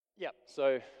Yeah,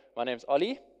 so my name's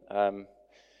Ollie. I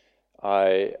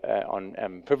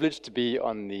am privileged to be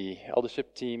on the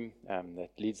eldership team that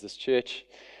leads this church.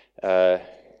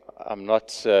 I'm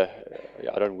not, I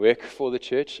don't work for the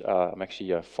church. I'm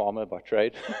actually a farmer by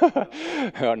trade,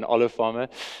 an olive farmer,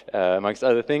 amongst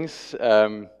other things.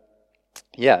 And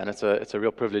it's a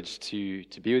real privilege to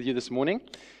be with you this morning.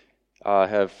 I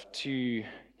have two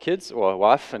kids, or a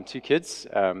wife and two kids,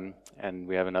 and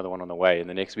we have another one on the way in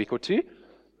the next week or two.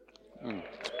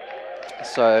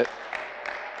 So,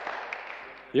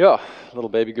 yeah,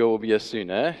 little baby girl will be here soon,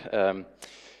 eh?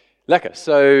 Lekker.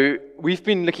 So, we've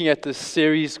been looking at this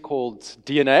series called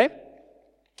DNA,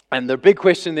 and the big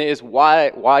question there is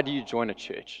why do you join a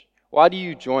church? Why do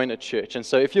you join a church? And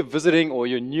so, if you're visiting or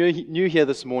you're new here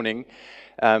this morning,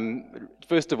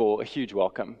 first of all, a huge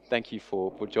welcome. Thank you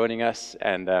for joining us,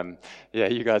 and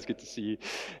you guys, good to see you.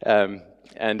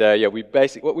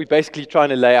 We're basically trying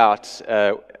to lay out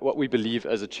what we believe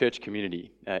as a church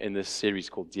community in this series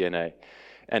called DNA,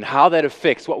 and how that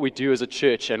affects what we do as a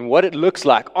church, and what it looks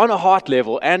like on a heart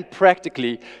level and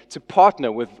practically to partner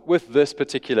with this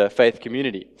particular faith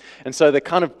community. And so the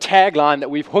kind of tagline that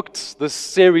we've hooked this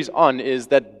series on is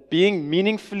that being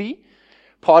meaningfully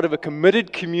part of a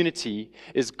committed community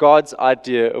is God's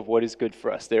idea of what is good for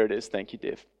us. There it is. Thank you,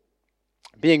 Dev.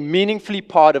 Being meaningfully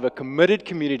part of a committed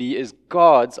community is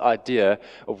God's idea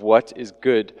of what is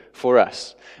good for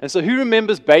us. And so who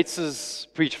remembers Bates's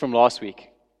preach from last week?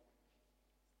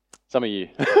 Some of you.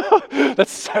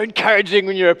 That's so encouraging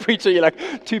when you're a preacher. You're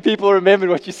like, two people remembered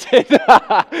what you said.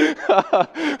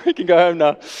 We can go home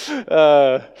now.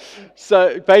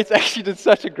 So Bates actually did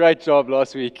such a great job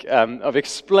last week of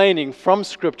explaining from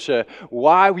Scripture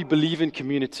why we believe in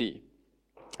community,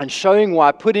 and showing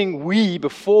why putting we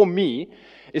before me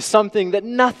is something that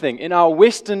nothing in our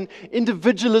Western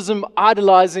individualism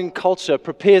idolizing culture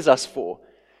prepares us for.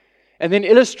 And then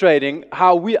illustrating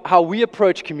how we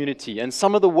approach community and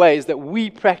some of the ways that we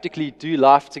practically do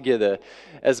life together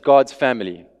as God's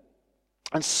family.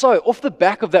 And so, off the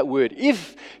back of that word,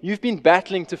 if you've been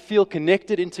battling to feel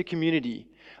connected into community,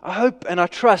 I hope and I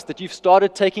trust that you've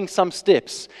started taking some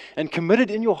steps and committed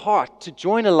in your heart to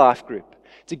join a life group,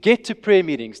 to get to prayer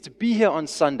meetings, to be here on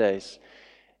Sundays.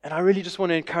 And I really just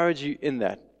want to encourage you in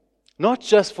that, not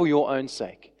just for your own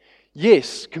sake.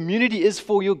 Yes, community is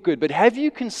for your good, but have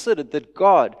you considered that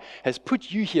God has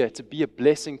put you here to be a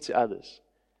blessing to others?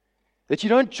 That you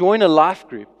don't join a life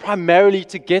group primarily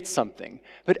to get something,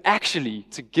 but actually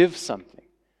to give something.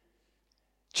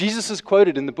 Jesus is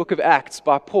quoted in the book of Acts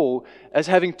by Paul as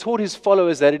having taught his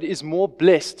followers that it is more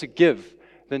blessed to give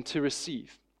than to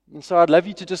receive. And so I'd love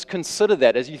you to just consider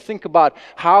that as you think about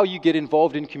how you get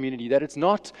involved in community, that it's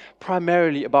not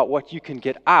primarily about what you can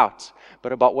get out,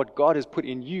 but about what God has put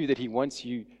in you that He wants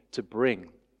you to bring.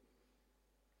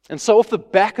 And so off the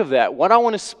back of that, what I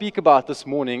want to speak about this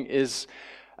morning is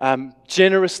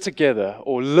generous together,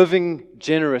 or living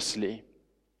generously.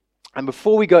 And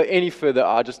before we go any further,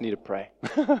 I just need to pray.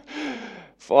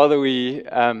 Father, we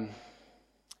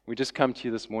just come to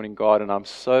you this morning, God, and I'm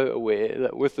so aware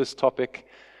that with this topic,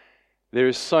 there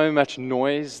is so much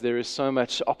noise, there is so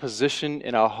much opposition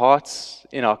in our hearts,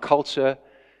 in our culture,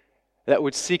 that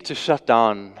would seek to shut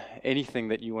down anything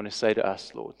that you want to say to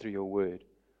us, Lord, through your word.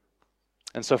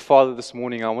 And so, Father, this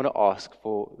morning I want to ask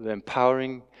for the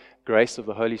empowering grace of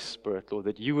the Holy Spirit, Lord,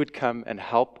 that you would come and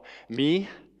help me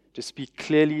to speak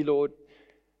clearly, Lord,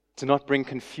 to not bring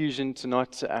confusion, to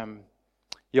not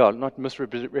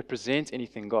misrepresent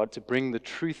anything, God, to bring the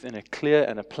truth in a clear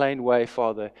and a plain way,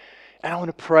 Father. And I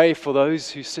want to pray for those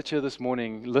who sit here this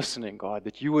morning listening, God,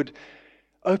 that you would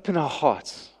open our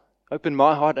hearts, open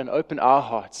my heart and open our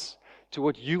hearts to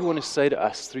what you want to say to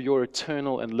us through your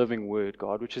eternal and living word,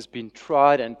 God, which has been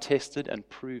tried and tested and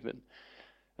proven.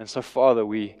 And so, Father,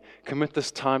 we commit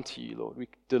this time to you,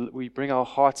 Lord. We bring our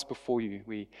hearts before you.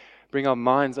 We bring our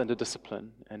minds under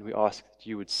discipline, and we ask that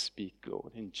you would speak,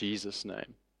 Lord, in Jesus'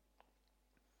 name.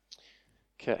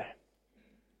 Okay.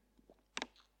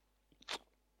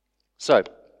 So,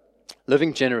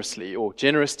 living generously, or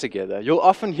generous together. You'll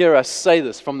often hear us say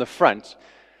this from the front,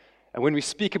 and when we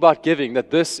speak about giving, that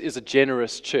this is a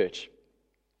generous church.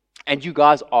 And you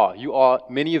guys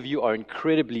many of you are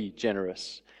incredibly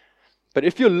generous. But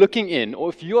if you're looking in, or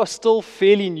if you are still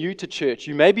fairly new to church,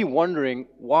 you may be wondering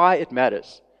why it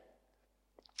matters.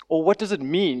 Or what does it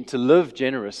mean to live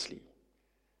generously?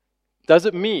 Does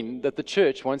it mean that the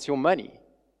church wants your money?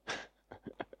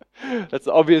 That's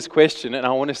the obvious question, and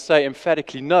I want to say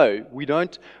emphatically, no, we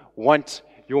don't want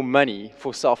your money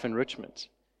for self-enrichment.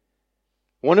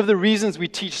 One of the reasons we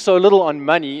teach so little on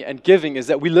money and giving is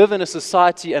that we live in a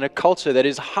society and a culture that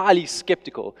is highly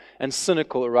skeptical and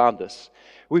cynical around this,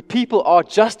 where people are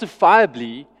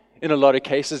justifiably, in a lot of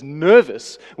cases,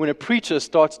 nervous when a preacher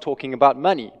starts talking about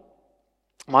money.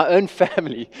 My own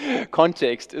family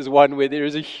context is one where there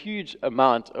is a huge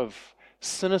amount of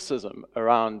cynicism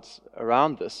around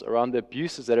the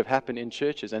abuses that have happened in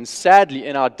churches. And sadly,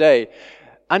 in our day,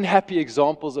 unhappy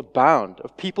examples abound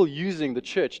of people using the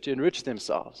church to enrich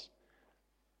themselves.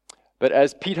 But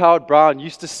as Pete Howard Brown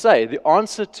used to say, the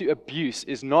answer to abuse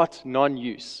is not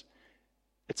non-use,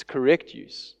 it's correct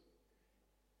use.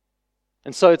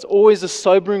 And so it's always a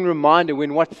sobering reminder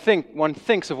when one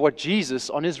thinks of what Jesus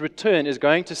on his return is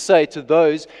going to say to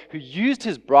those who used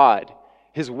his bride,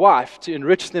 his wife, to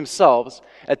enrich themselves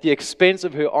at the expense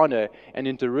of her honor and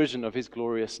in derision of his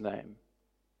glorious name.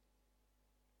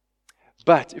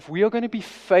 But if we are going to be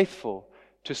faithful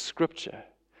to Scripture,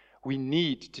 we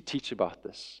need to teach about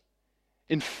this.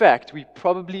 In fact, we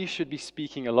probably should be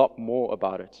speaking a lot more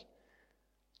about it.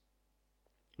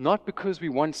 Not because we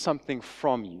want something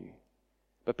from you,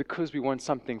 but because we want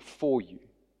something for you.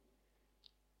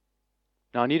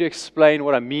 Now, I need to explain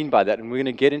what I mean by that, and we're going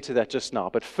to get into that just now.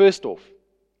 But first off,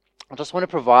 I just want to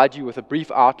provide you with a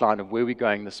brief outline of where we're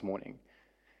going this morning.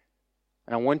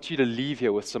 And I want you to leave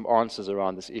here with some answers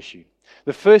around this issue.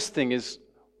 The first thing is,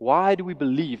 why do we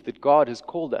believe that God has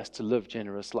called us to live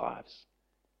generous lives?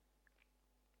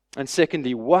 And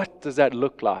secondly, what does that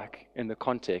look like in the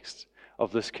context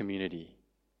of this community?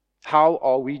 How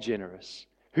are we generous?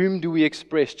 Whom do we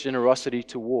express generosity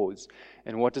towards?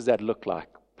 And what does that look like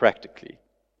practically?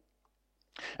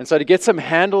 And so to get some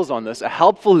handles on this, a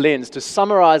helpful lens to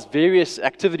summarize various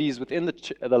activities within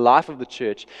the life of the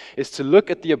church is to look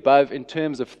at the above in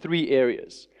terms of three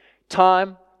areas: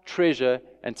 time, treasure,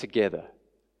 and together.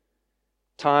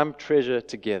 Time, treasure,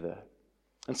 together.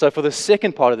 And so for the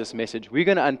second part of this message, we're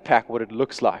going to unpack what it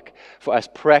looks like for us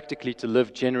practically to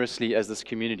live generously as this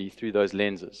community through those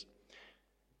lenses.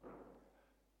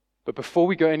 But before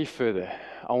we go any further,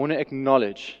 I want to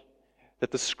acknowledge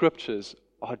that the Scriptures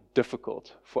are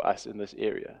difficult for us in this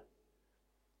area.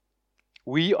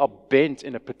 We are bent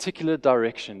in a particular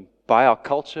direction by our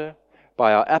culture,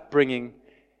 by our upbringing,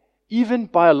 even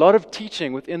by a lot of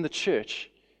teaching within the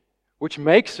church, which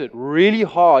makes it really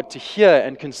hard to hear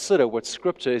and consider what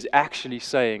Scripture is actually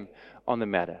saying on the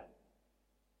matter.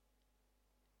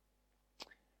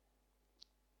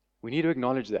 We need to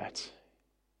acknowledge that.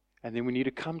 And then we need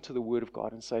to come to the Word of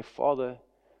God and say, Father,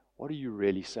 what are you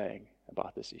really saying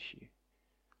about this issue?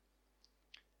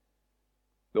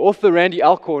 The author Randy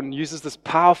Alcorn uses this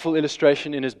powerful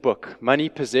illustration in his book, Money,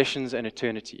 Possessions, and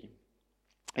Eternity.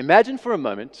 Imagine for a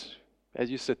moment, as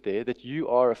you sit there, that you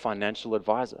are a financial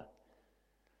advisor.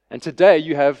 And today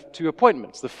you have two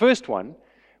appointments. The first one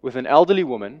with an elderly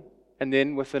woman, and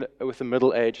then with a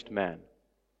middle-aged man.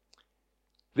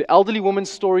 The elderly woman's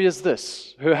story is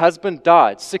this. Her husband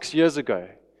died 6 years ago,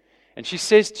 and she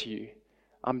says to you,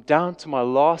 I'm down to my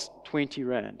last 20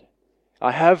 rand.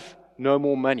 I have no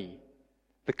more money.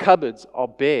 The cupboards are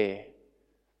bare.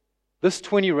 This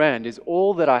 20 rand is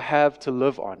all that I have to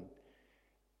live on,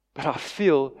 but I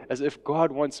feel as if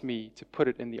God wants me to put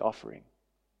it in the offering.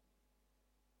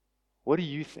 What do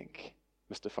you think,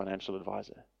 Mr. Financial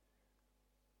Advisor?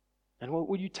 And what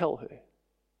would you tell her?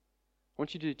 I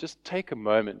want you to just take a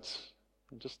moment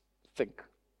and just think.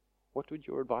 What would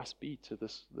your advice be to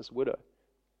this widow,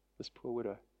 this poor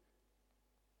widow?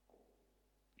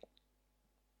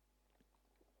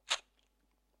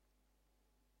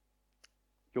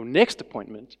 Your next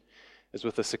appointment is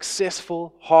with a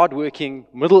successful, hardworking,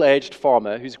 middle-aged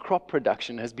farmer whose crop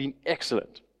production has been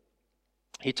excellent.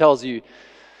 He tells you,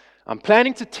 I'm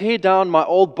planning to tear down my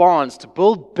old barns to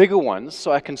build bigger ones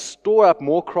so I can store up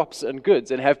more crops and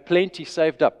goods and have plenty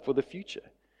saved up for the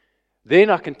future. Then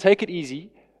I can take it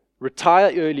easy,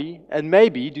 retire early, and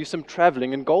maybe do some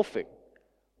traveling and golfing.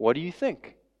 What do you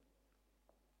think?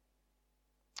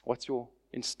 What's your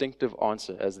instinctive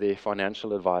answer as their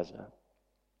financial advisor?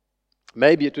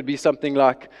 Maybe it would be something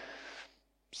like,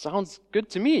 sounds good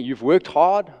to me. You've worked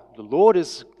hard. The Lord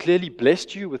has clearly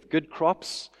blessed you with good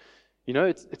crops. You know,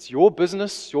 it's your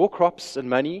business, your crops and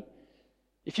money.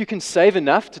 If you can save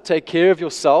enough to take care of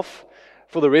yourself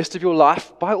for the rest of your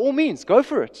life, by all means, go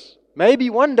for it. Maybe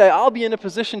one day I'll be in a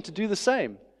position to do the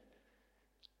same.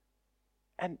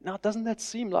 And now, doesn't that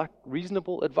seem like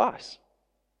reasonable advice?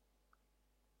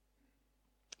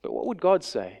 But what would God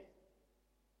say?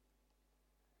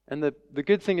 And the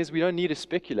good thing is we don't need to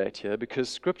speculate here because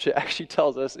Scripture actually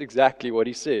tells us exactly what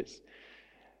He says.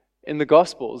 In the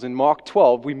Gospels, in Mark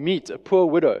 12, we meet a poor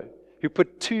widow who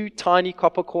put 2 tiny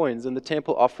copper coins in the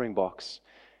temple offering box.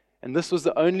 And this was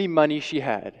the only money she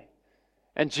had.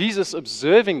 And Jesus,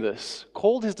 observing this,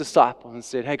 called his disciples and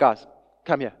said, "Hey guys,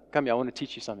 come here, I want to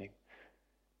teach you something."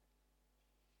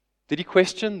 Did he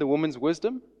question the woman's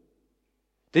wisdom?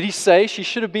 Did he say she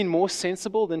should have been more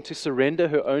sensible than to surrender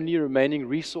her only remaining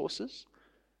resources?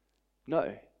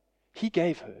 No. He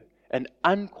gave her an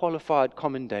unqualified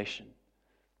commendation.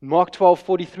 Mark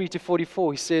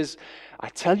 12:43-44, he says, "I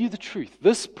tell you the truth,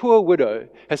 this poor widow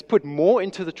has put more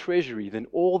into the treasury than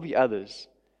all the others.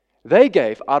 They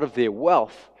gave out of their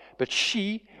wealth, but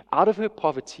she, out of her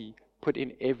poverty, put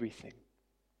in everything,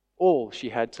 all she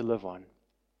had to live on."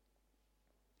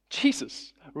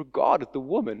 Jesus regarded the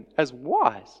woman as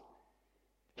wise.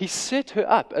 He set her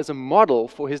up as a model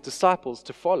for his disciples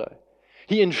to follow.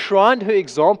 He enshrined her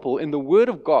example in the Word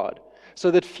of God so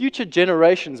that future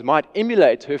generations might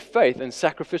emulate her faith and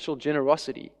sacrificial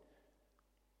generosity.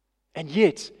 And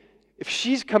yet, if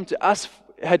she's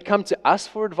had come to us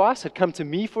for advice, had come to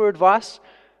me for advice,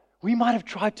 we might have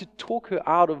tried to talk her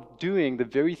out of doing the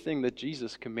very thing that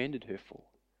Jesus commended her for.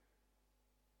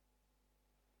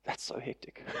 That's so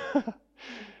hectic.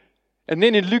 And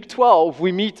then in Luke 12,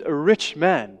 we meet a rich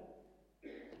man.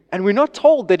 And we're not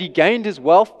told that he gained his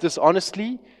wealth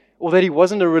dishonestly or that he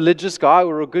wasn't a religious guy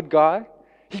or a good guy.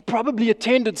 He probably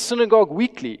attended synagogue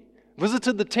weekly,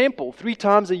 visited the temple 3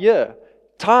 times a year,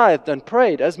 tithed and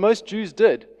prayed as most Jews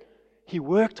did. He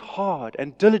worked hard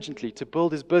and diligently to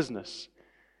build his business.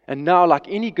 And now, like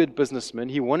any good businessman,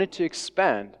 he wanted to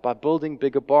expand by building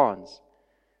bigger barns.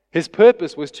 His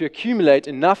purpose was to accumulate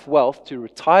enough wealth to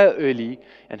retire early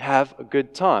and have a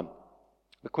good time.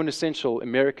 The quintessential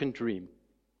American dream.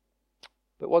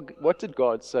 But what did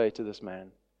God say to this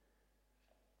man?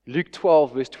 Luke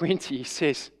 12, verse 20, he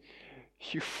says,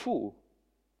 "You fool,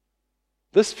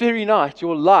 this very night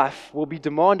your life will be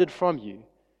demanded from you.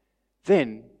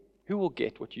 Then who will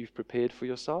get what you've prepared for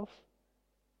yourself?"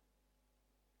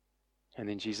 And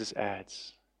then Jesus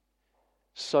adds,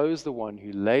 "So is the one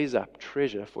who lays up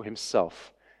treasure for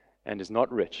himself and is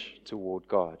not rich toward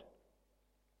God."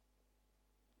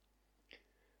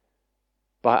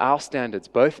 By our standards,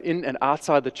 both in and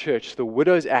outside the church, the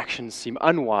widow's actions seem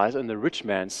unwise and the rich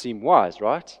man seem wise,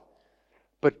 right?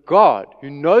 But God,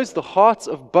 who knows the hearts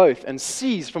of both and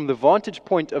sees from the vantage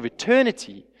point of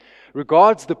eternity,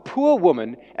 regards the poor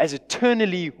woman as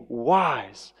eternally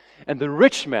wise and the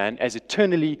rich man as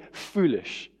eternally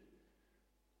foolish.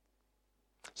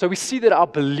 So we see that our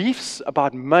beliefs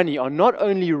about money are not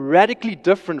only radically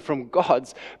different from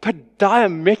God's, but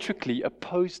diametrically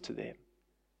opposed to them.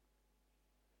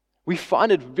 We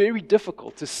find it very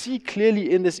difficult to see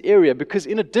clearly in this area because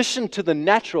in addition to the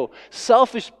natural,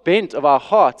 selfish bent of our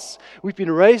hearts, we've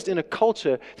been raised in a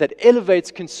culture that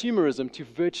elevates consumerism to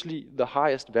virtually the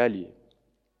highest value.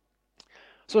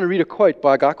 I just want to read a quote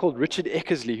by a guy called Richard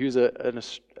Eckersley, who's an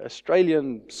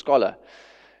Australian scholar.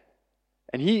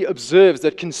 And he observes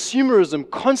that consumerism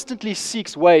constantly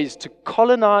seeks ways to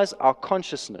colonize our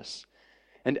consciousness.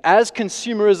 And as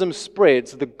consumerism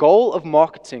spreads, the goal of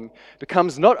marketing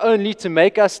becomes not only to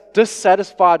make us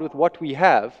dissatisfied with what we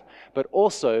have, but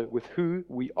also with who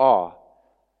we are.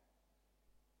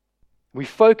 We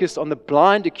focus on the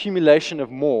blind accumulation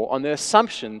of more, on the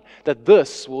assumption that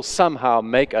this will somehow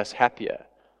make us happier.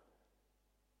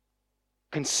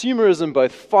 Consumerism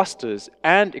both fosters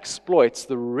and exploits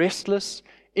the restless,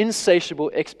 insatiable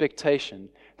expectation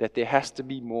that there has to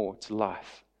be more to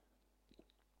life.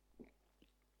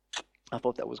 I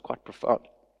thought that was quite profound.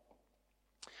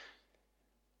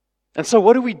 And so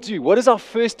what do? What is our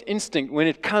first instinct when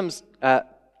it comes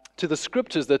to the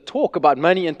scriptures that talk about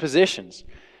money and possessions?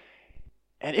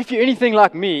 And if you're anything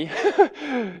like me,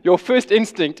 your first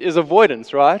instinct is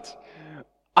avoidance, right?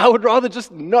 I would rather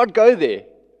just not go there.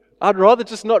 I'd rather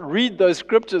just not read those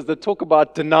scriptures that talk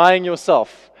about denying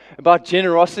yourself, about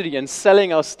generosity and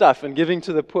selling our stuff and giving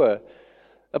to the poor,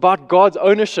 about God's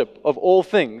ownership of all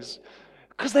things,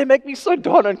 because they make me so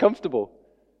darn uncomfortable.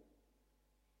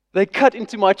 They cut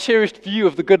into my cherished view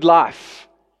of the good life.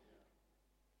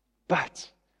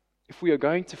 But if we are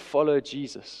going to follow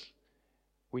Jesus,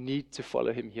 we need to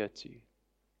follow him here too.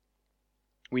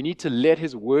 We need to let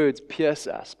his words pierce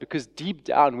us, because deep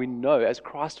down we know as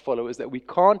Christ followers that we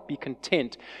can't be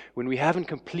content when we haven't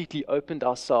completely opened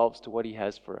ourselves to what he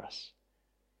has for us.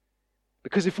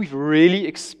 Because if we've really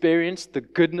experienced the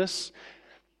goodness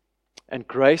and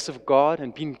grace of God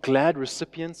and been glad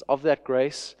recipients of that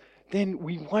grace, then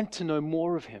we want to know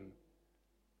more of him.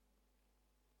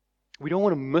 We don't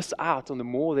want to miss out on the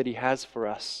more that he has for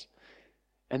us.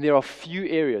 And there are few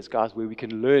areas, guys, where we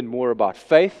can learn more about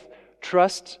faith,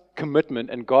 trust, commitment,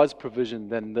 and God's provision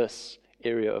than this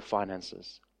area of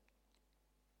finances?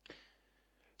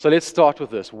 So let's start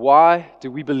with this. Why do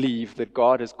we believe that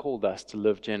God has called us to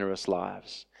live generous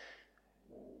lives?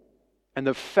 And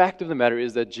the fact of the matter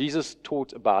is that Jesus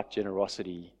taught about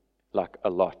generosity like a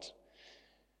lot.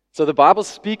 So the Bible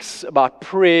speaks about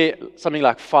prayer something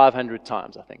like 500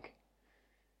 times, I think.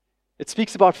 It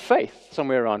speaks about faith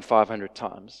somewhere around 500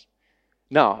 times.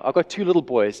 Now, I've got two little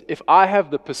boys. If I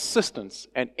have the persistence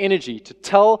and energy to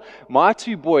tell my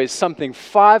two boys something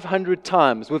 500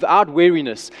 times without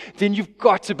weariness, then you've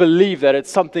got to believe that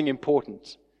it's something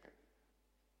important.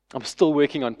 I'm still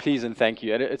working on please and thank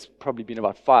you, and it's probably been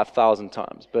about 5,000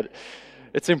 times, but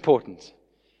it's important.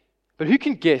 But who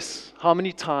can guess how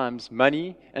many times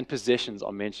money and possessions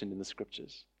are mentioned in the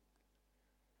scriptures?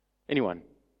 Anyone?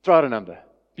 Throw out a number.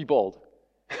 Be bold.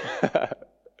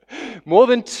 More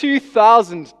than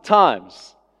 2,000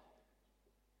 times.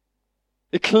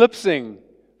 Eclipsing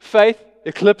faith,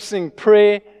 eclipsing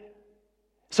prayer.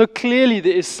 So clearly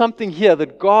there is something here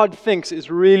that God thinks is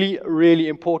really, really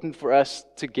important for us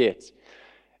to get.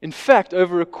 In fact,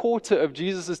 over a quarter of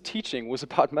Jesus' teaching was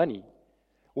about money.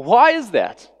 Why is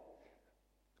that?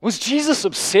 Was Jesus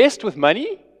obsessed with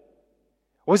money?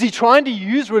 Was he trying to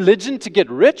use religion to get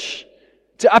rich?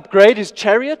 To upgrade his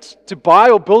chariot? To buy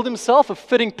or build himself a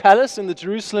fitting palace in the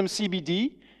Jerusalem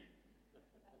CBD?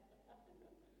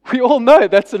 We all know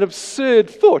that's an absurd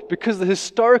thought because the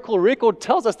historical record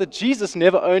tells us that Jesus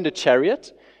never owned a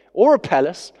chariot or a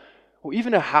palace or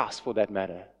even a house for that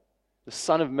matter. The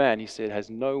Son of Man, he said,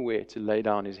 has nowhere to lay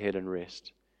down his head and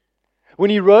rest. When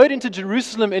he rode into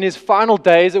Jerusalem in his final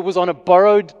days, it was on a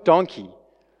borrowed donkey.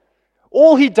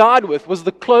 All he died with was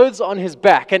the clothes on his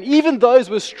back, and even those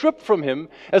were stripped from him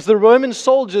as the Roman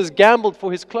soldiers gambled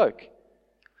for his cloak.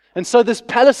 And so this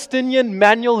Palestinian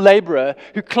manual laborer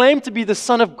who claimed to be the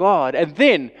Son of God and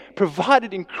then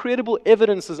provided incredible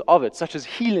evidences of it, such as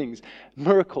healings,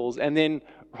 miracles, and then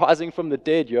rising from the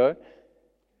dead,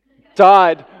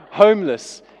 died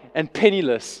homeless and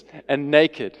penniless and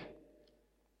naked.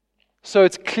 So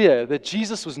it's clear that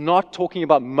Jesus was not talking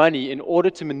about money in order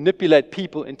to manipulate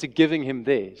people into giving him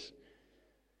theirs.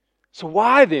 So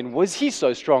why then was he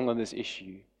so strong on this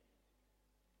issue?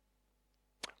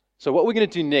 So what we're going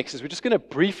to do next is we're just going to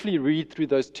briefly read through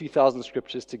those 2,000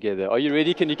 scriptures together. Are you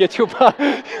ready? Can you get your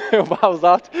Bibles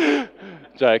out?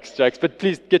 Jokes. But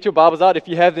please get your Bibles out if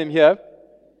you have them here.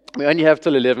 We only have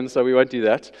till 11, so we won't do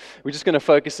that. We're just going to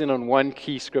focus in on one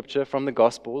key scripture from the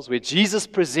Gospels where Jesus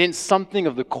presents something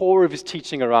of the core of his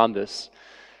teaching around this.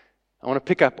 I want to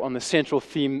pick up on the central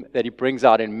theme that he brings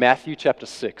out in Matthew chapter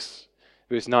 6,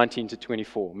 verse 19 to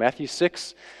 24. Matthew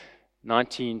 6,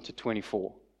 19 to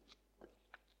 24.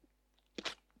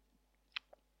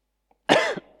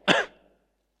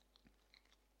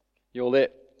 You all there?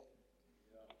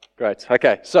 Great.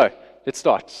 Okay, so let's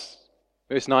start.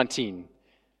 Verse 19.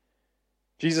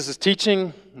 Jesus is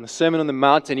teaching in the Sermon on the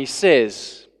Mount, and he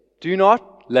says, "Do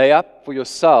not lay up for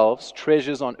yourselves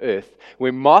treasures on earth,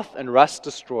 where moth and rust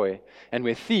destroy, and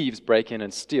where thieves break in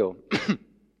and steal.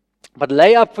 But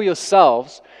lay up for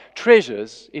yourselves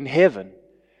treasures in heaven,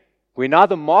 where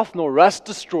neither moth nor rust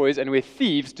destroys, and where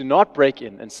thieves do not break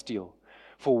in and steal.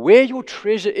 For where your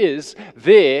treasure is,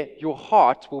 there your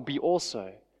heart will be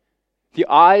also. The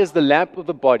eye is the lamp of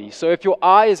the body. So if your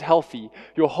eye is healthy,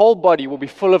 your whole body will be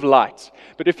full of light.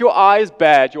 But if your eye is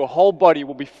bad, your whole body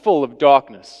will be full of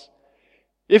darkness.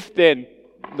 If then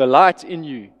the light in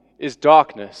you is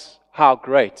darkness, how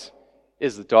great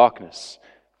is the darkness?"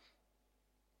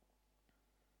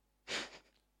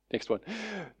 Next one.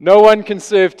 "No one can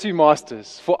serve two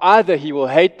masters, for either he will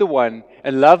hate the one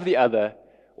and love the other,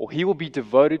 or he will be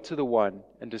devoted to the one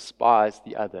and despise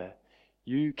the other.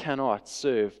 You cannot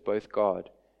serve both God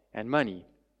and money."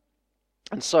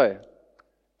 And so,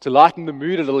 to lighten the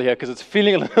mood a little here, because it's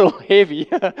feeling a little heavy,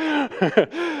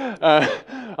 I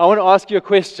want to ask you a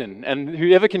question. And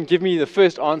whoever can give me the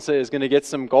first answer is going to get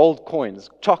some gold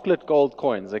coins, chocolate gold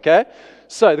coins, okay?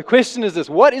 So the question is this: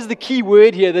 what is the key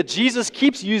word here that Jesus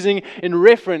keeps using in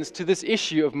reference to this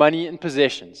issue of money and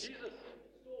possessions?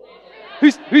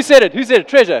 Who said it? Who said it?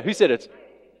 Treasure. Who said it?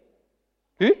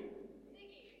 Who?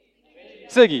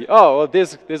 Siggy. Oh, well,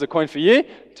 there's a coin for you.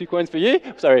 2 coins for you.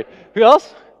 Sorry. Who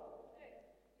else?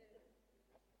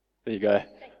 There you go.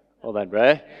 Well done,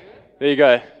 bro. There you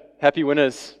go. Happy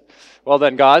winners. Well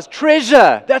done, guys.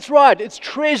 Treasure. That's right. It's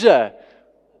treasure.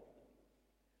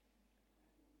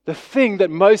 The thing that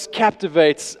most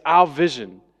captivates our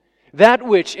vision. That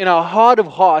which in our heart of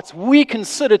hearts we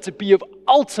consider to be of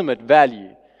ultimate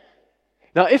value.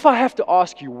 Now, if I have to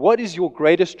ask you, what is your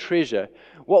greatest treasure?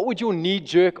 What would your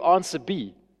knee-jerk answer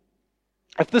be?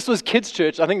 If this was kids'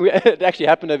 church, I think it actually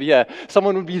happened over here,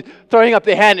 someone would be throwing up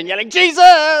their hand and yelling,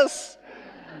 Jesus!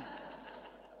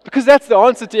 Because that's the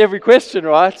answer to every question,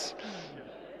 right?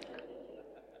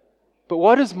 But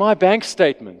what does my bank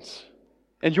statement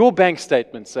and your bank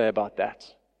statement say about that?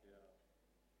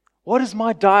 What does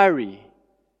my diary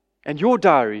and your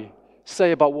diary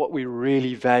say about what we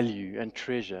really value and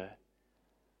treasure?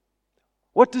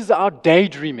 What does our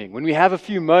daydreaming, when we have a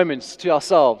few moments to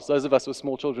ourselves, those of us with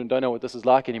small children don't know what this is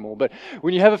like anymore, but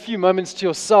when you have a few moments to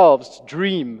yourselves to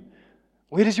dream,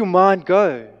 where does your mind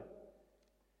go?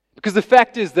 Because the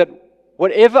fact is that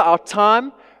whatever our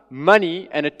time, money,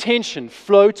 and attention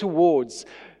flow towards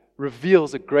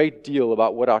reveals a great deal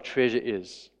about what our treasure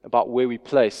is, about where we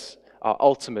place our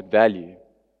ultimate value.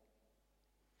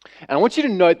 And I want you to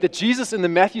note that Jesus in the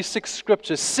Matthew 6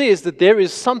 scripture says that there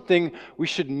is something we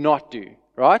should not do,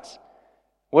 right?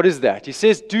 What is that? He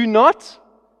says, do not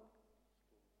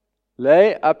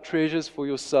lay up treasures for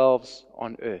yourselves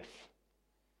on earth.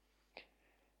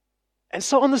 And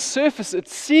so on the surface, it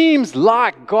seems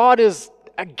like God is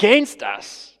against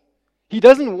us. He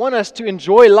doesn't want us to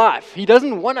enjoy life. He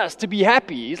doesn't want us to be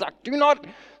happy. He's like, do not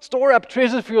store up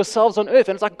treasures for yourselves on earth.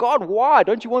 And it's like, God, why?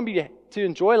 Don't you want me to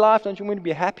enjoy life? Don't you want me to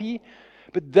be happy?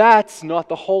 But that's not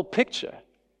the whole picture.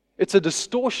 It's a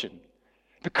distortion.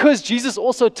 Because Jesus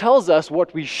also tells us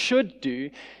what we should do.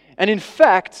 And in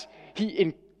fact, He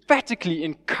emphatically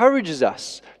encourages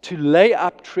us to lay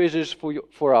up treasures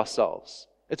for ourselves.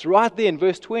 It's right there in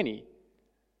verse 20.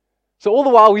 So all the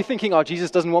while we're thinking, oh, Jesus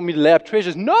doesn't want me to lay up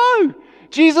treasures. No!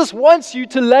 Jesus wants you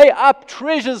to lay up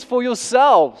treasures for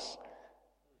yourselves.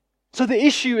 So the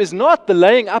issue is not the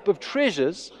laying up of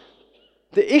treasures.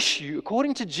 The issue,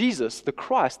 according to Jesus, the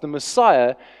Christ, the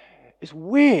Messiah, is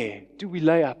where do we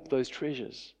lay up those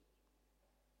treasures?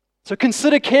 So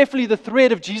consider carefully the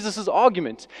thread of Jesus'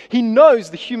 argument. He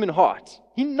knows the human heart.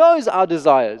 He knows our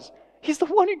desires. He's the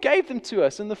one who gave them to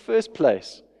us in the first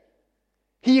place.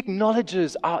 He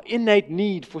acknowledges our innate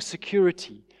need for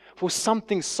security, for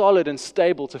something solid and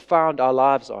stable to found our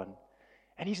lives on.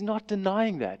 And He's not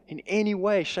denying that in any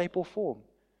way, shape, or form.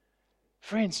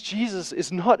 Friends, Jesus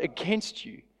is not against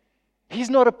you.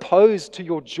 He's not opposed to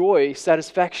your joy,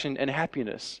 satisfaction, and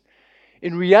happiness.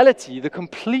 In reality, the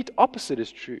complete opposite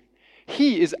is true.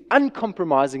 He is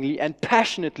uncompromisingly and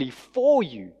passionately for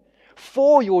you,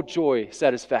 for your joy,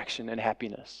 satisfaction, and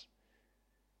happiness.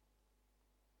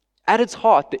 At its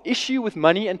heart, the issue with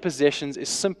money and possessions is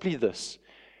simply this: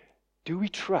 do we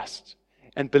trust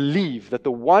and believe that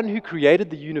the one who created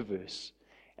the universe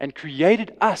and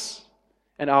created us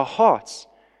and our hearts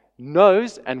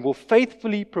knows and will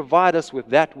faithfully provide us with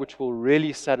that which will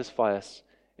really satisfy us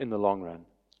in the long run?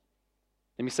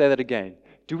 Let me say that again.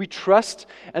 Do we trust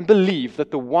and believe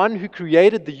that the one who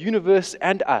created the universe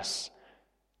and us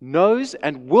knows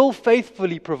and will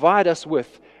faithfully provide us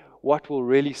with what will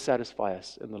really satisfy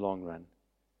us in the long run?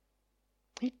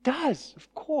 He does.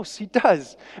 Of course, He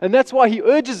does. And that's why He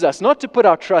urges us not to put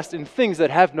our trust in things that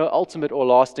have no ultimate or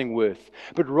lasting worth,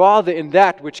 but rather in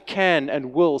that which can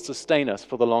and will sustain us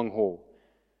for the long haul.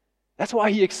 That's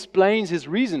why He explains His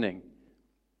reasoning.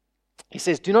 He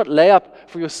says, do not lay up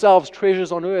for yourselves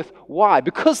treasures on earth. Why?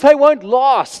 Because they won't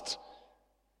last.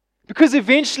 Because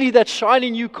eventually that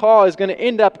shiny new car is going to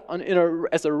end up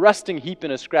as a rusting heap in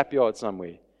a scrapyard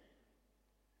somewhere.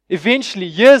 Eventually,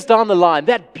 years down the line,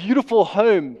 that beautiful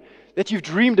home that you've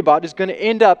dreamed about is going to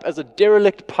end up as a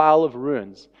derelict pile of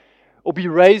ruins or be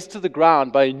razed to the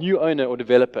ground by a new owner or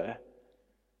developer.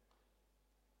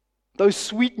 Those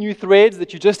sweet new threads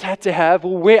that you just had to have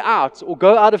will wear out or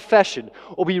go out of fashion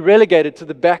or be relegated to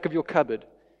the back of your cupboard.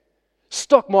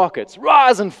 Stock markets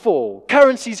rise and fall.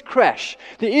 Currencies crash.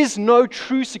 There is no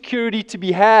true security to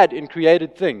be had in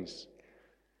created things.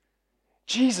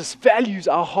 Jesus values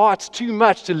our hearts too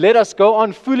much to let us go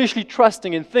on foolishly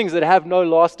trusting in things that have no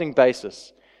lasting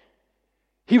basis.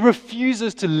 He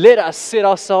refuses to let us set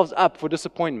ourselves up for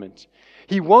disappointment.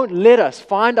 He won't let us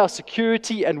find our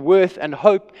security and worth and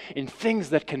hope in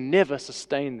things that can never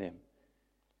sustain them.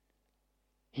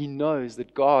 He knows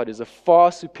that God is a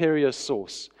far superior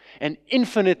source, an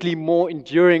infinitely more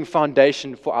enduring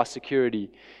foundation for our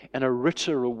security, and a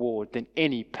richer reward than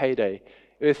any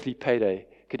earthly payday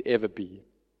could ever be.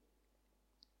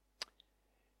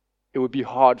 It would be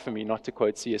hard for me not to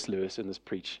quote C.S. Lewis in this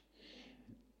preach.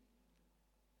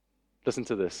 Listen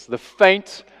to this. The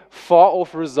faint,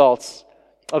 far-off results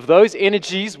of those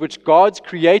energies which God's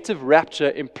creative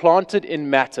rapture implanted in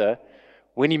matter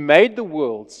when He made the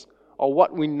worlds are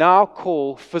what we now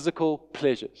call physical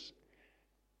pleasures.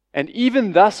 And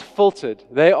even thus filtered,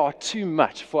 they are too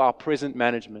much for our present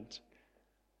management.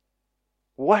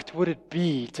 What would it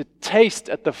be to taste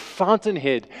at the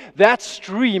fountainhead, that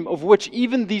stream of which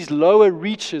even these lower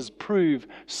reaches prove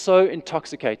so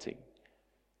intoxicating?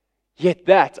 Yet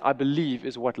that, I believe,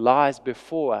 is what lies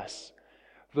before us.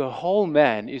 The whole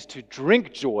man is to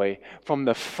drink joy from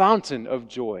the fountain of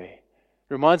joy.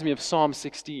 It reminds me of Psalm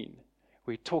 16,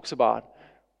 where he talks about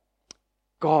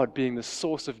God being the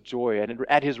source of joy, and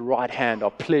at his right hand are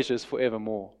pleasures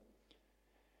forevermore.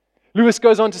 Lewis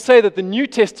goes on to say that the New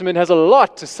Testament has a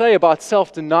lot to say about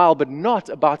self-denial, but not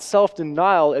about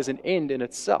self-denial as an end in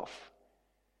itself.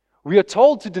 We are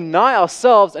told to deny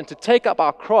ourselves and to take up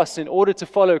our cross in order to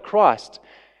follow Christ.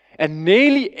 And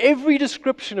nearly every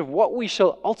description of what we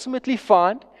shall ultimately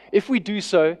find, if we do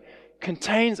so,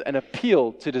 contains an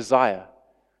appeal to desire.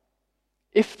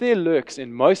 If there lurks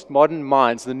in most modern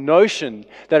minds the notion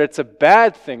that it's a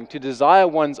bad thing to desire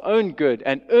one's own good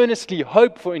and earnestly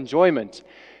hope for enjoyment,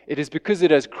 it is because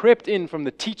it has crept in from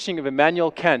the teaching of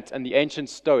Immanuel Kant and the ancient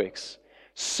Stoics.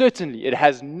 Certainly, it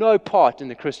has no part in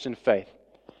the Christian faith.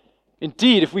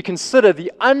 Indeed, if we consider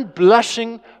the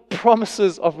unblushing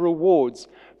promises of rewards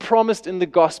promised in the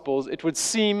Gospels, it would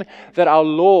seem that our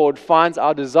Lord finds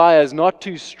our desires not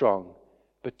too strong,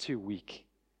 but too weak.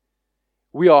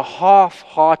 We are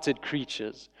half-hearted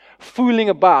creatures, fooling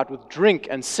about with drink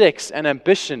and sex and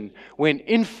ambition when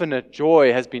infinite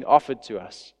joy has been offered to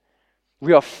us.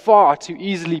 We are far too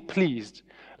easily pleased,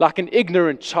 like an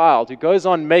ignorant child who goes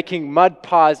on making mud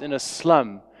pies in a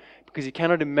slum because he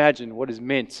cannot imagine what is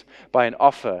meant by an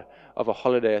offer of a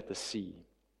holiday at the sea.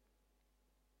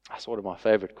 That's one of my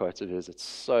favorite quotes of his. It's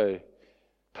so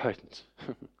potent.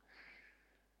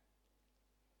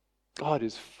 God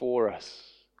is for us.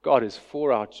 God is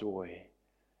for our joy.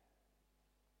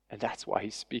 And that's why he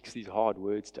speaks these hard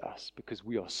words to us, because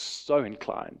we are so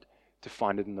inclined to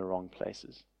find it in the wrong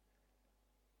places.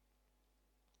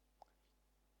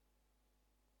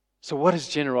 So what does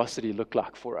generosity look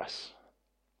like for us?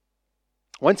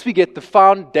 Once we get the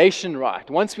foundation right,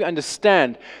 once we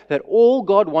understand that all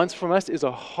God wants from us is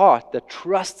a heart that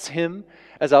trusts him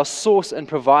as our source and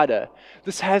provider,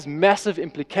 this has massive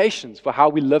implications for how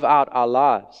we live out our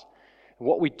lives, and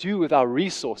what we do with our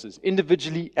resources,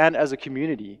 individually and as a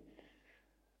community.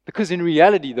 Because in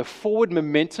reality, the forward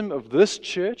momentum of this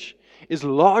church is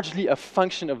largely a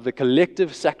function of the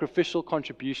collective sacrificial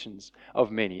contributions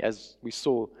of many, as we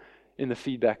saw in the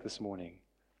feedback this morning.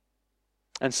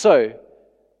 And so,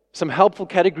 some helpful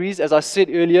categories, as I said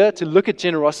earlier, to look at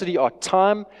generosity are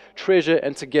time, treasure,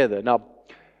 and together. Now,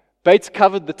 Bates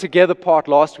covered the together part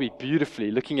last week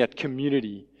beautifully, looking at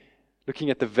community,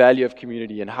 looking at the value of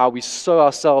community and how we sow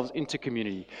ourselves into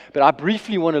community. But I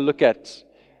briefly want to look at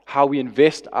how we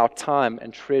invest our time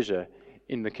and treasure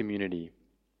in the community.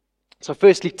 So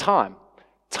firstly, time.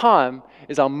 Time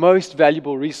is our most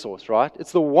valuable resource, right?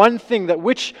 It's the one thing that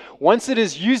which, once it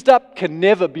is used up, can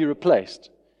never be replaced.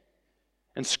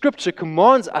 And Scripture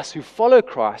commands us who follow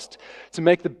Christ to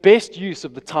make the best use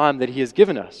of the time that he has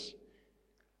given us.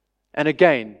 And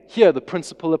again, here the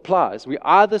principle applies. We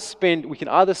can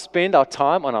either spend our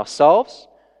time on ourselves,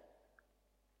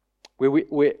 where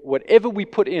whatever we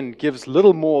put in gives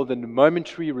little more than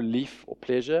momentary relief or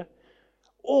pleasure,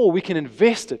 or we can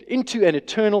invest it into an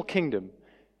eternal kingdom,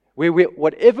 where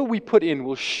whatever we put in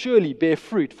will surely bear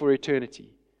fruit for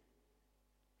eternity.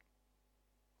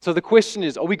 So the question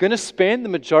is, are we going to spend the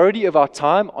majority of our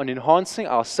time on enhancing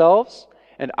ourselves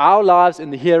and our lives in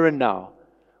the here and now?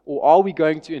 Or are we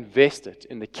going to invest it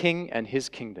in the King and his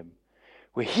kingdom,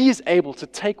 where he is able to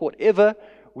take whatever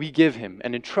we give him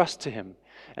and entrust to him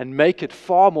and make it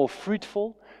far more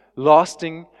fruitful,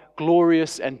 lasting,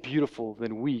 glorious, and beautiful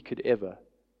than we could ever?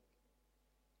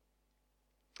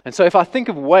 And so if I think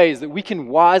of ways that we can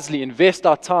wisely invest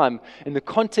our time in the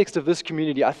context of this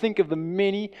community, I think of the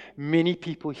many, many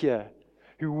people here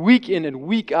who week in and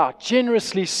week out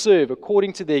generously serve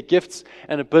according to their gifts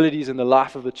and abilities in the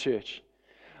life of the church.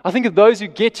 I think of those who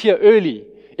get here early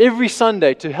every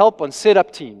Sunday to help on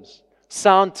setup teams,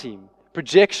 sound team,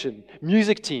 projection,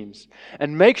 music teams,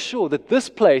 and make sure that this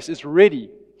place is ready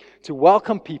to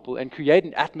welcome people and create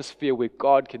an atmosphere where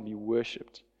God can be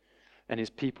worshipped and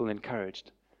his people encouraged.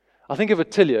 I think of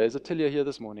Attilia. Is Attilia here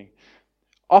this morning?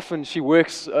 Often she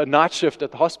works a night shift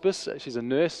at the hospice. She's a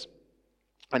nurse.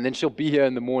 And then she'll be here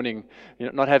in the morning,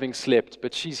 not having slept.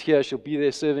 But she's here. She'll be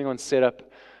there serving on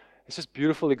setup. It's just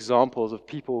beautiful examples of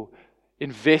people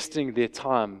investing their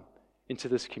time into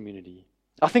this community.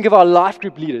 I think of our life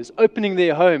group leaders opening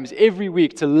their homes every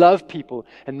week to love people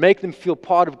and make them feel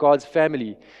part of God's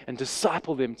family and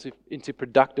disciple them into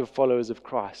productive followers of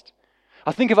Christ.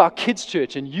 I think of our kids'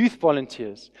 church and youth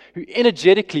volunteers who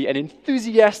energetically and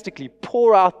enthusiastically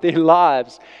pour out their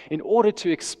lives in order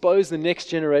to expose the next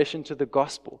generation to the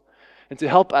gospel and to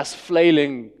help us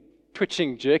flailing,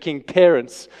 twitching, jerking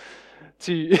parents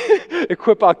to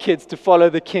equip our kids to follow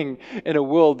the King in a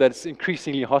world that's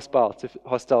increasingly hostile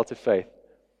to faith.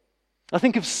 I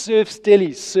think of Serve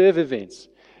Stelli's serve events,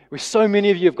 where so many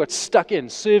of you have got stuck in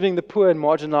serving the poor and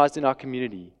marginalized in our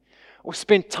community, or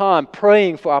spent time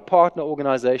praying for our partner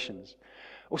organizations,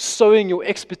 or sowing your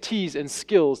expertise and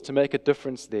skills to make a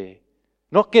difference there.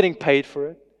 Not getting paid for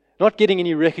it, not getting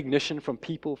any recognition from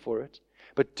people for it,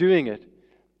 but doing it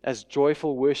as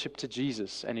joyful worship to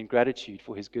Jesus and in gratitude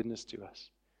for His goodness to us.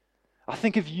 I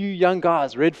think of you young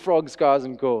guys, Red Frogs guys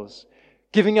and girls,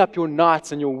 giving up your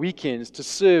nights and your weekends to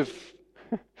serve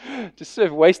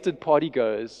wasted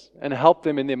partygoers and help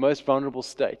them in their most vulnerable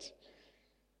state.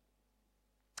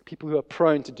 People who are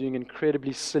prone to doing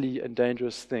incredibly silly and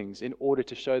dangerous things in order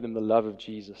to show them the love of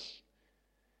Jesus.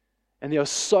 And there are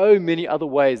so many other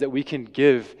ways that we can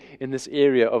give in this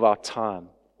area of our time.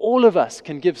 All of us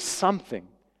can give something.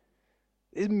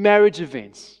 There's marriage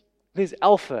events, there's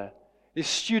Alpha, there's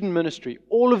student ministry.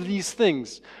 All of these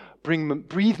things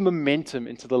breathe momentum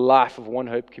into the life of One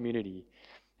Hope community.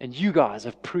 And you guys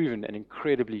have proven an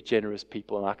incredibly generous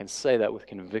people, and I can say that with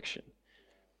conviction.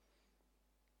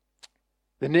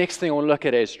 The next thing I want to look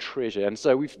at is treasure. And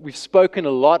so we've spoken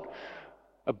a lot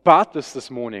about this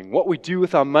morning. What we do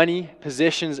with our money,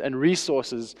 possessions, and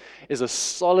resources is a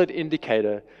solid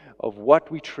indicator of what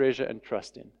we treasure and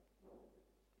trust in.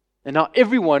 And now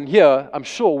everyone here, I'm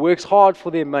sure, works hard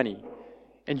for their money.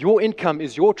 And your income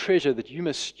is your treasure that you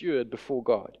must steward before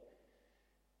God.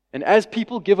 And as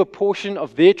people give a portion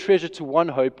of their treasure to One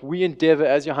Hope, we endeavor,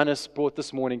 as Johannes brought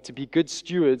this morning, to be good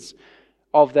stewards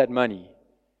of that money.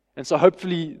 And so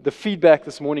hopefully the feedback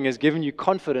this morning has given you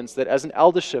confidence that as an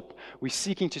eldership, we're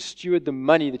seeking to steward the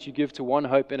money that you give to One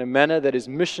Hope in a manner that is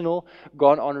missional,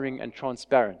 God-honoring, and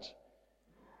transparent.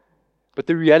 But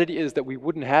the reality is that we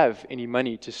wouldn't have any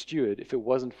money to steward if it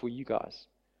wasn't for you guys,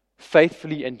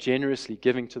 faithfully and generously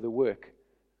giving to the work.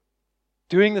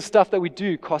 Doing the stuff that we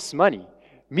do costs money.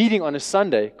 Meeting on a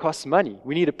Sunday costs money.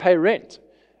 We need to pay rent.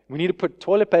 We need to put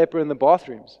toilet paper in the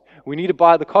bathrooms. We need to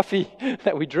buy the coffee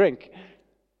that we drink.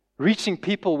 Reaching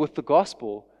people with the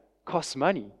gospel costs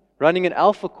money. Running an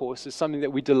Alpha course is something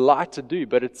that we delight to do,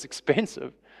 but it's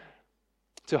expensive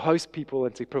to host people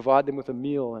and to provide them with a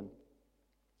meal, and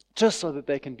just so that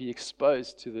they can be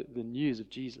exposed to the news of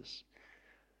Jesus.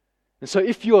 And so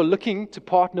if you are looking to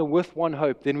partner with One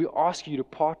Hope, then we ask you to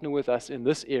partner with us in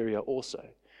this area also,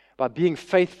 by being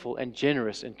faithful and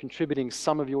generous and contributing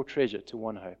some of your treasure to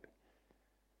One Hope.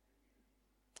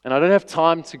 And I don't have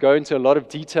time to go into a lot of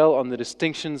detail on the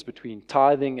distinctions between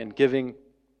tithing and giving,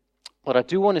 but I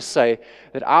do want to say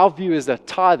that our view is that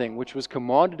tithing, which was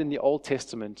commanded in the Old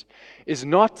Testament, is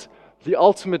not the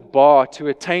ultimate bar to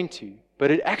attain to, but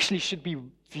it actually should be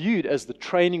viewed as the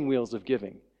training wheels of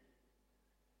giving.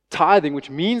 Tithing,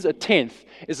 which means a tenth,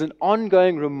 is an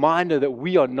ongoing reminder that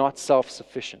we are not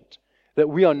self-sufficient, that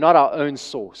we are not our own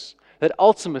source, that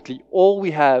ultimately all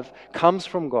we have comes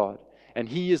from God, and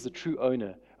He is the true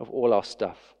owner of all our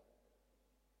stuff.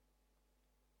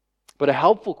 But a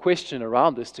helpful question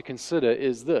around this to consider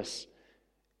is this: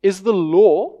 is the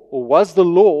law, or was the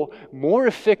law, more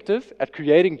effective at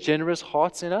creating generous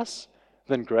hearts in us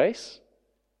than grace?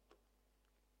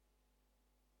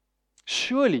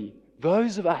 Surely,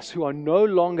 those of us who are no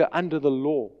longer under the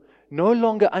law, no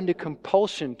longer under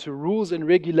compulsion to rules and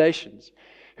regulations,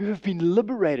 who have been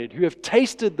liberated, who have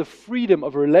tasted the freedom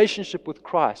of a relationship with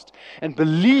Christ and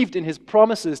believed in His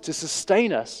promises to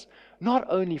sustain us, not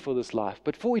only for this life,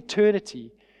 but for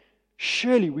eternity,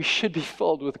 surely we should be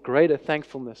filled with greater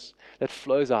thankfulness that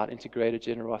flows out into greater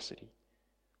generosity.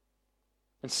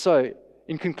 And so,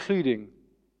 in concluding,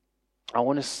 I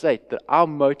want to state that our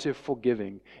motive for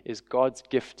giving is God's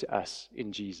gift to us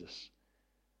in Jesus.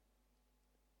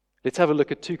 Let's have a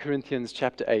look at 2 Corinthians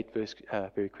chapter 8 verse,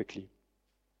 very quickly.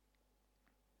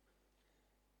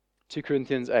 2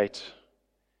 Corinthians 8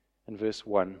 and verse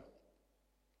 1.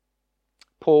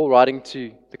 Paul, writing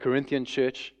to the Corinthian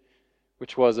church,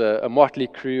 which was a motley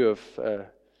crew of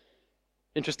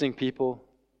interesting people,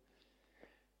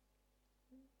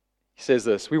 he says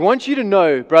this: "We want you to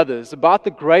know, brothers, about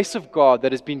the grace of God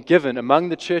that has been given among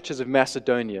the churches of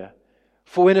Macedonia.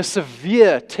 For in a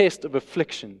severe test of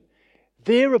affliction,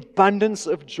 their abundance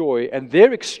of joy and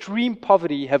their extreme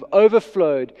poverty have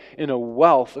overflowed in a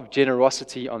wealth of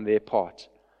generosity on their part.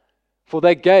 For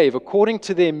they gave according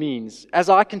to their means, as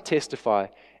I can testify,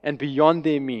 and beyond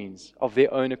their means of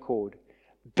their own accord,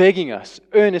 begging us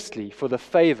earnestly for the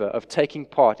favor of taking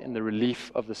part in the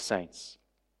relief of the saints.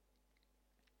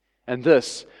 And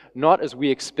this, not as we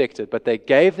expected, but they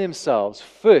gave themselves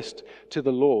first to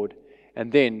the Lord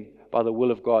and then by the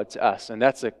will of God to us. And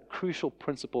that's a crucial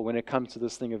principle when it comes to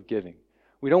this thing of giving.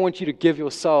 We don't want you to give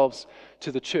yourselves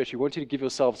to the church. We want you to give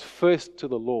yourselves first to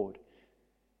the Lord.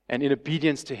 And in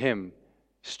obedience to Him,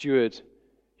 steward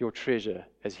your treasure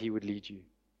as He would lead you.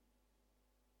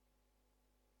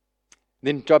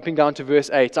 Then jumping down to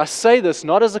verse 8, I say this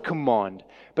not as a command,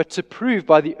 but to prove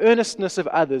by the earnestness of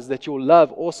others that your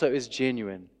love also is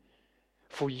genuine.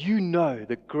 For you know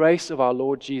the grace of our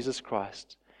Lord Jesus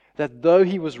Christ, that though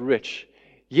He was rich,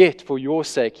 yet for your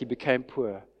sake He became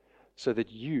poor, so that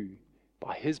you,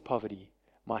 by His poverty,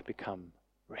 might become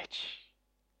rich.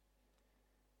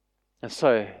 And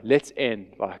so, let's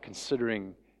end by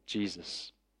considering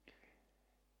Jesus.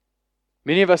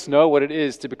 Many of us know what it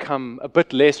is to become a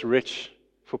bit less rich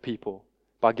for people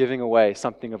by giving away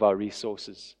something of our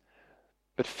resources.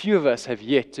 But few of us have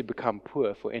yet to become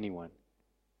poor for anyone.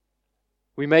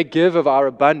 We may give of our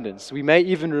abundance. We may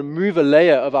even remove a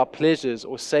layer of our pleasures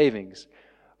or savings.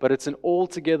 But it's an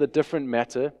altogether different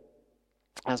matter.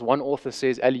 As one author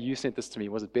says, Ali, you sent this to me.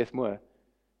 Was it Beth Moore?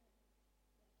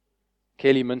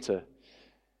 Kelly Minter.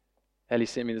 Ali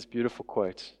sent me this beautiful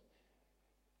quote.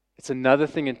 It's another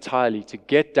thing entirely to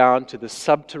get down to the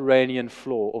subterranean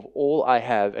floor of all I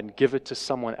have and give it to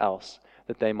someone else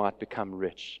that they might become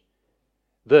rich.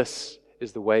 This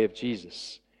is the way of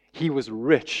Jesus. He was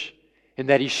rich in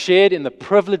that He shared in the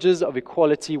privileges of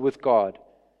equality with God,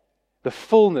 the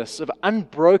fullness of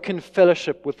unbroken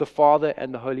fellowship with the Father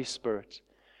and the Holy Spirit.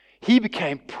 He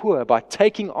became poor by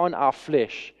taking on our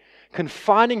flesh,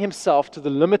 confining Himself to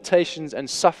the limitations and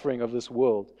suffering of this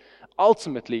world,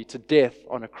 ultimately to death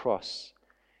on a cross.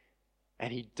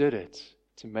 And He did it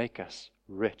to make us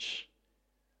rich.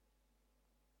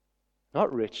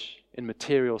 Not rich in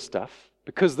material stuff,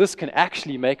 because this can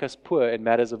actually make us poor in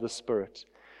matters of the Spirit,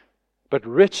 but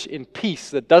rich in peace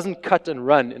that doesn't cut and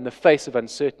run in the face of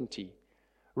uncertainty,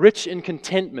 rich in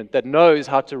contentment that knows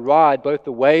how to ride both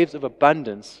the waves of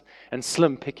abundance and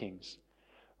slim pickings,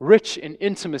 rich in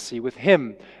intimacy with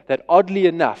Him that oddly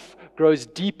enough grows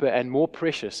deeper and more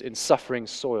precious in suffering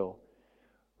soil,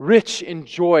 rich in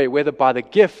joy whether by the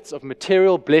gifts of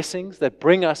material blessings that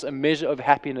bring us a measure of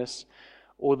happiness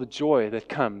or the joy that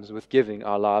comes with giving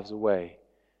our lives away,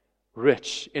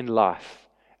 rich in life,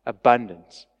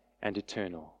 abundant and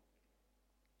eternal.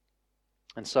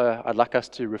 And so I'd like us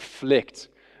to reflect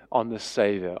on the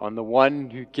Savior, on the one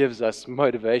who gives us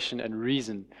motivation and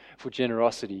reason for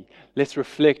generosity. Let's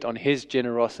reflect on His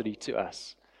generosity to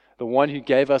us. The one who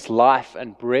gave us life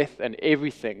and breath and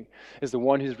everything is the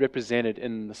one who's represented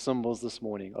in the symbols this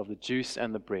morning of the juice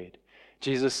and the bread.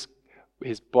 Jesus,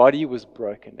 His body was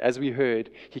broken. As we heard,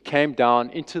 He came down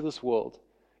into this world.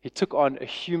 He took on a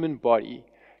human body.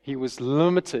 He was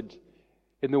limited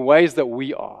in the ways that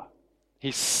we are.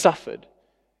 He suffered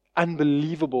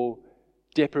unbelievable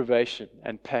deprivation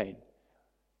and pain,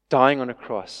 dying on a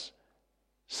cross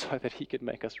so that He could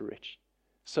make us rich,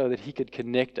 so that He could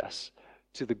connect us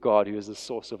to the God who is the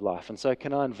source of life. And so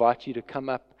can I invite you to come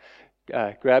up,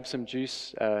 grab some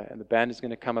juice, and the band is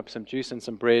going to come up, some juice and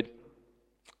some bread,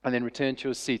 and then return to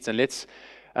your seats. And let's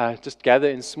just gather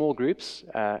in small groups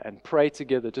and pray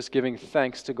together, just giving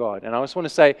thanks to God. And I just want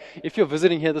to say, if you're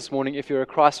visiting here this morning, if you're a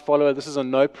Christ follower, this is a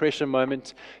no pressure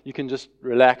moment. You can just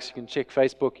relax. You can check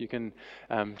Facebook. You can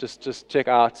just check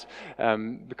out,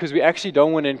 because we actually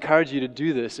don't want to encourage you to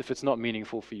do this if it's not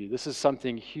meaningful for you. This is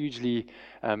something hugely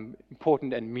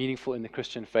important and meaningful in the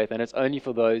Christian faith, and it's only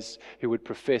for those who would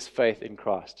profess faith in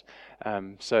Christ.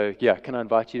 So can I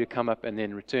invite you to come up and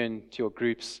then return to your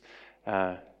groups,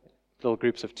 little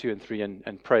groups of 2 and 3,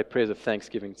 and pray prayers of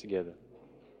thanksgiving together.